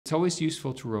it's always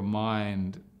useful to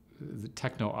remind the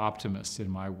techno-optimists in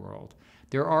my world,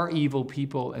 there are evil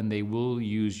people and they will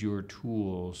use your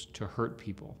tools to hurt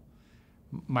people.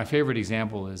 My favorite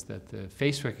example is that the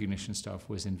face recognition stuff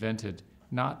was invented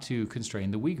not to constrain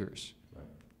the Uyghurs.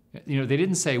 Right. You know, they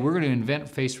didn't say, we're going to invent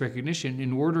face recognition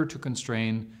in order to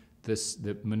constrain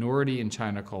the minority in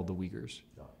China called the Uyghurs,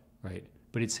 yeah. Right?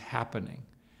 But it's happening.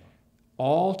 Yeah.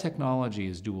 All technology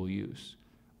is dual use.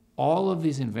 All of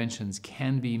these inventions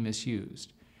can be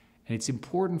misused. And it's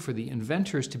important for the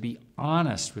inventors to be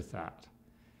honest with that.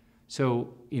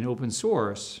 So in open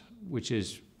source, which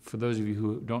is, for those of you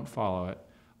who don't follow it,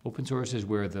 open source is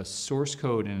where the source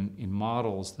code in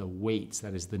models, the weights,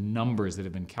 that is the numbers that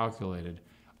have been calculated,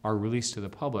 are released to the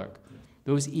public. Yeah.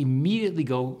 Those immediately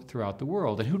go throughout the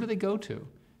world. And who do they go to?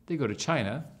 They go to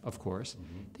China, of course.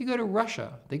 Mm-hmm. They go to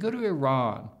Russia. They go to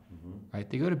Iran, mm-hmm. Right?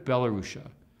 They go to Belarus.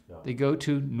 Yeah. They go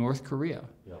to North Korea.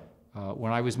 Yeah.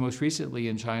 When I was most recently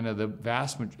in China,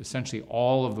 essentially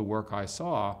all of the work I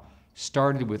saw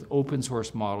started with open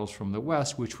source models from the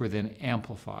West, which were then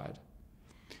amplified.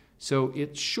 So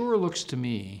it sure looks to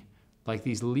me like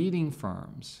these leading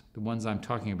firms, the ones I'm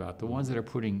talking about, the ones that are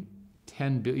putting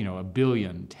 $10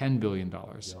 billion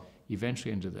yeah.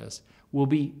 eventually into this, will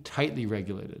be tightly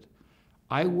regulated.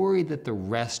 I worry that the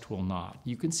rest will not.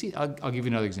 You can see, I'll give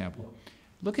you another example.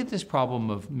 Look at this problem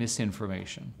of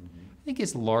misinformation. Mm-hmm. I think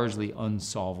it's largely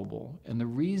unsolvable. And the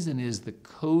reason is the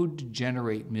code to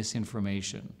generate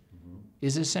misinformation mm-hmm.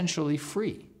 is essentially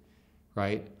free,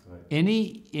 right?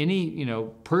 Any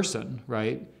person,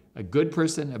 right? A good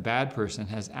person, a bad person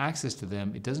has access to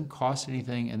them. It doesn't cost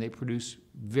anything, and they produce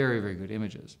very, very good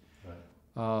images.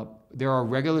 Right. There are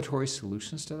regulatory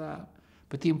solutions to that.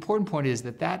 But the important point is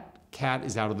that that cat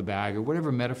is out of the bag, or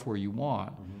whatever metaphor you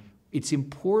want. Mm-hmm. It's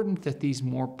important that these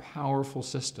more powerful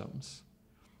systems,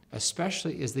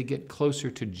 especially as they get closer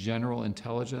to general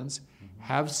intelligence, mm-hmm.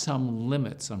 have some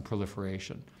limits on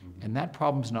proliferation. Mm-hmm. And that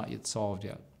problem's not yet solved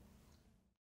yet.